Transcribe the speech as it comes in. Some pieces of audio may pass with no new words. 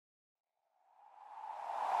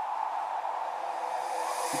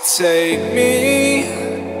Take me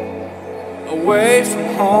away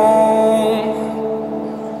from home.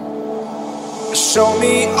 Show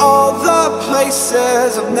me all the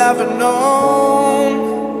places I've never known,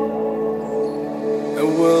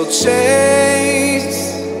 and we'll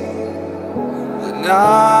chase the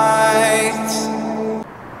night.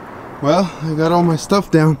 Well, I got all my stuff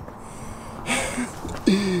down.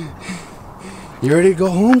 You ready to go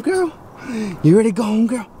home, girl? You ready to go home,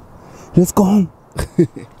 girl? Let's go home. What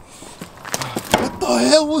the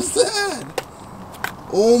hell was that?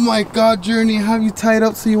 Oh my God, Journey, I have you tied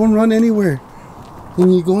up so you won't run anywhere.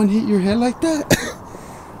 And you go and hit your head like that?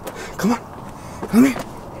 Come on, come here.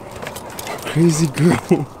 Crazy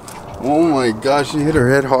girl. Oh my gosh, she hit her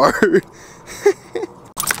head hard.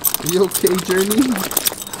 Are you okay, Journey?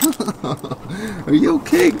 Are you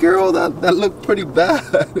okay, girl? That looked pretty bad.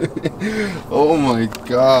 Oh my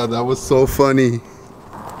God, that was so funny.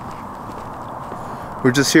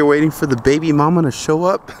 We're just here waiting for the baby mama to show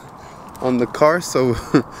up on the car so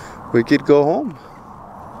we could go home.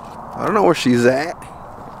 I don't know where she's at.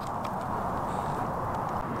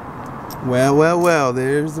 Well,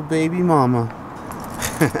 there's the baby mama.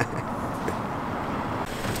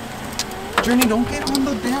 Journey, don't get on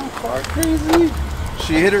the damn car, crazy.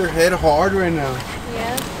 She hit her head hard right now.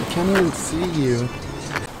 Yeah. I can't even see you.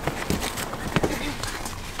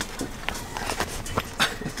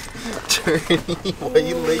 Journey, why are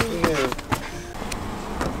you licking him?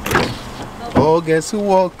 Oh, guess who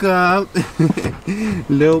woke up?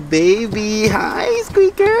 Little baby. Hi,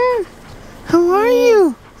 Squeaker. How are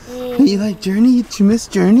you? Are you like Journey? Did you miss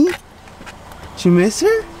Journey? Did you miss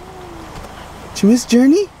her? Did you miss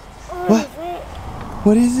Journey? What?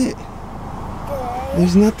 What is it?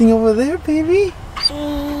 There's nothing over there, baby.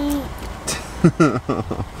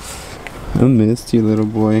 I missed you, little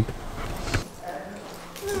boy.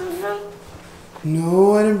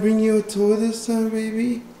 No, I didn't bring you a toy this time,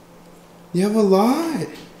 baby. You have a lot.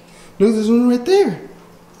 Look, there's one right there.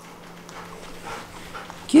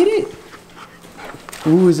 Get it.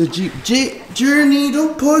 Ooh, it's a Jeep. Journey,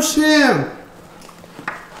 don't push him.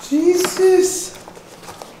 Jesus.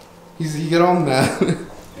 He got all mad.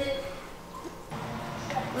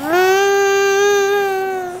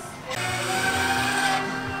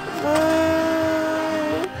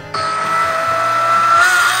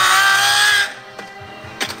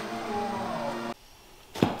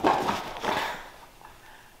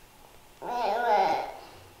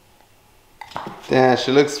 Damn,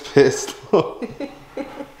 she looks pissed. What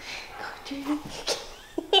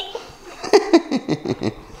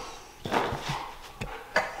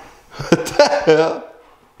the hell?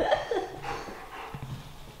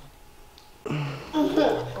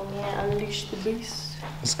 Oh yeah, unleash the beast.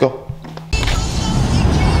 Let's go.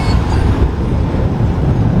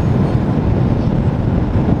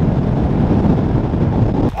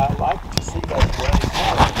 I'd like to see that plane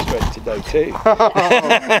today too.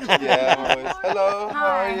 Yeah, boys. Hello, how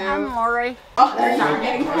are you? I'm Lori.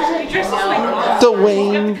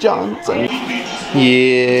 Dwayne Johnson.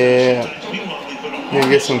 Yeah. Gonna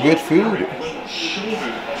get some good food.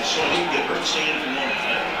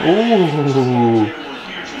 Ooh.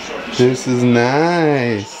 This is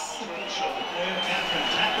nice.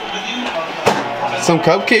 Some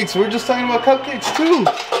cupcakes. We're just talking about cupcakes too.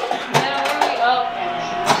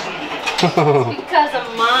 Because of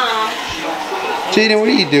Mom. Jaden, what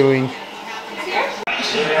are you doing? He'd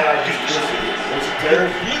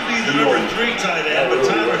be the number 3 tight end, but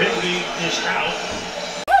Tyler Higbee is out.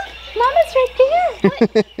 Mama's right there.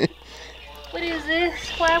 What is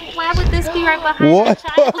this? Why would this be right behind What the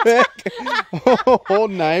child? the heck? Whole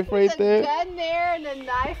knife right there. Gun there and a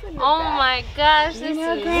knife in the Oh back. my gosh, this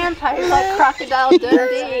is Grandpa, you're like Crocodile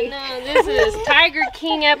Dundee. no, this is Tiger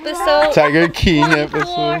King episode. Tiger King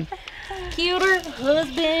episode. Killed her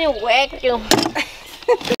husband and whacked him.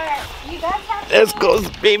 Let's go,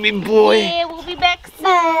 baby boy. Yeah, we'll be back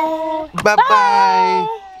soon. Bye-bye.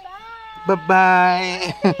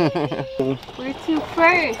 Bye-bye. Where to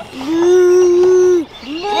first?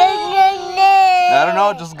 I don't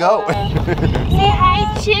know, just go. Say hi,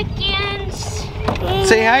 chickens.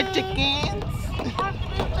 Say hi, chickens.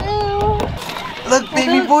 Look,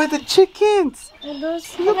 baby boy, the chickens.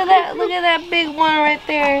 Look at that big one right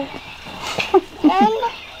there.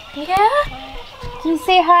 Yeah? Can you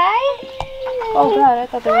say hi? Oh God, I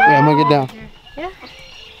thought they were. Yeah, I'm gonna get down. Yeah.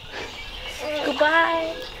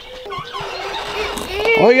 Goodbye.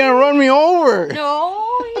 Oh, you're gonna run me over. No,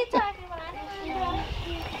 what are you talking about?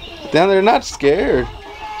 Damn, they're not scared.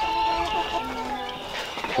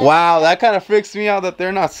 Wow, that kind of freaks me out that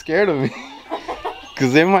they're not scared of me.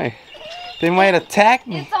 Cause they might attack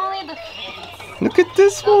me. It's only the Look at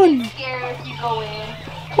this one. Scared if you go in.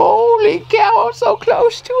 Holy cow, I'm so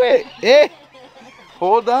close to it. Eh.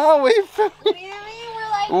 Hold on, wait for me.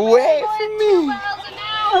 We're like Wait for me. 2 miles an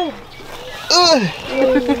hour. Ugh.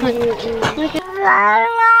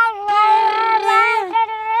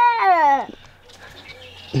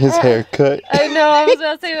 His haircut. I know, I was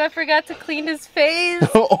about to say I forgot to clean his face.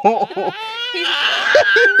 He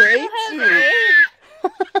Hates you.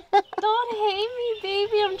 Don't hate me,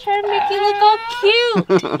 baby. I'm trying to make you look all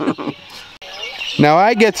cute. Now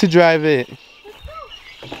I get to drive it.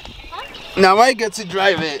 Now I get to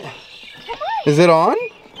drive it. Is it on?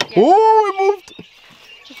 Oh, it moved.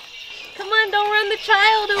 Come on, don't run the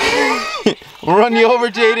child over. I'll run you over,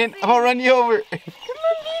 Jaden. I'll run you over. Come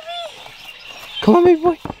on, baby. Come on, baby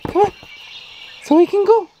boy. Come on. So we can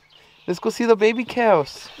go. Let's go see the baby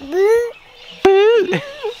cows.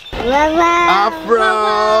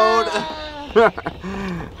 Off-road.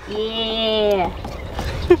 Yeah.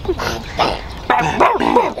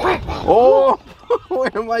 Oh,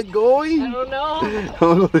 where am I going? I don't know.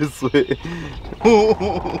 I'll go this way.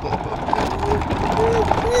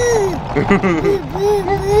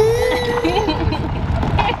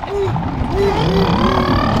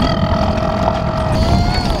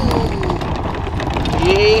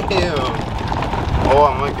 Yeah. Oh, I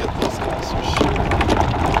might get those guys for sure.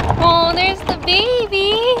 Oh, there's the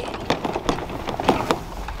baby.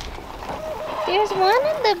 There's one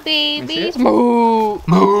of the babies. Moo!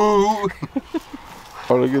 Moo!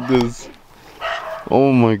 Oh, look at this.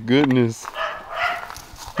 Oh my goodness.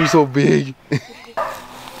 You're so big.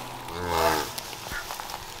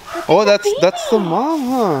 Oh, that's the mom,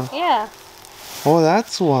 huh? Yeah. Oh,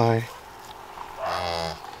 that's why.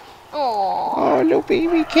 Oh. Oh, little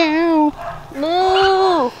baby cow.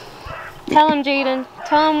 Moo. Tell him, Jaden.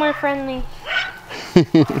 Tell him we're friendly.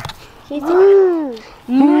 Moo.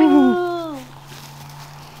 Moo.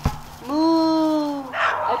 Moo.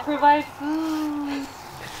 I provide food.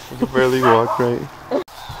 I can barely walk right.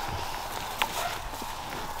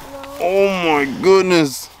 Oh my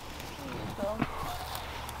goodness.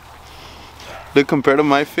 Look, compared to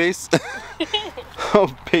my face, how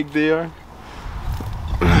big they are.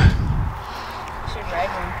 Should ride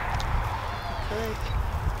one.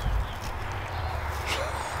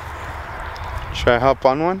 Should I hop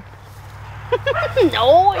on one?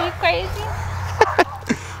 No, are you crazy?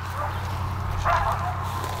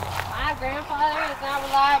 My grandfather is not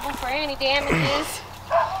reliable for any damages.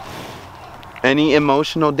 Any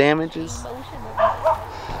emotional damages?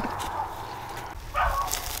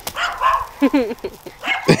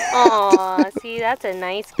 Aw, see, that's a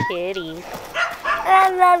nice kitty.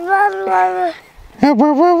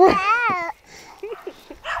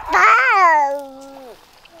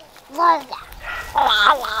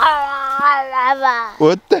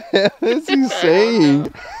 What the hell is he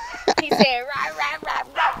saying? He said, rah, rah, rah,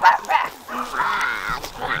 rah, rah,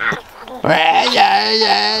 rah. Yeah,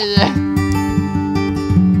 yeah, yeah.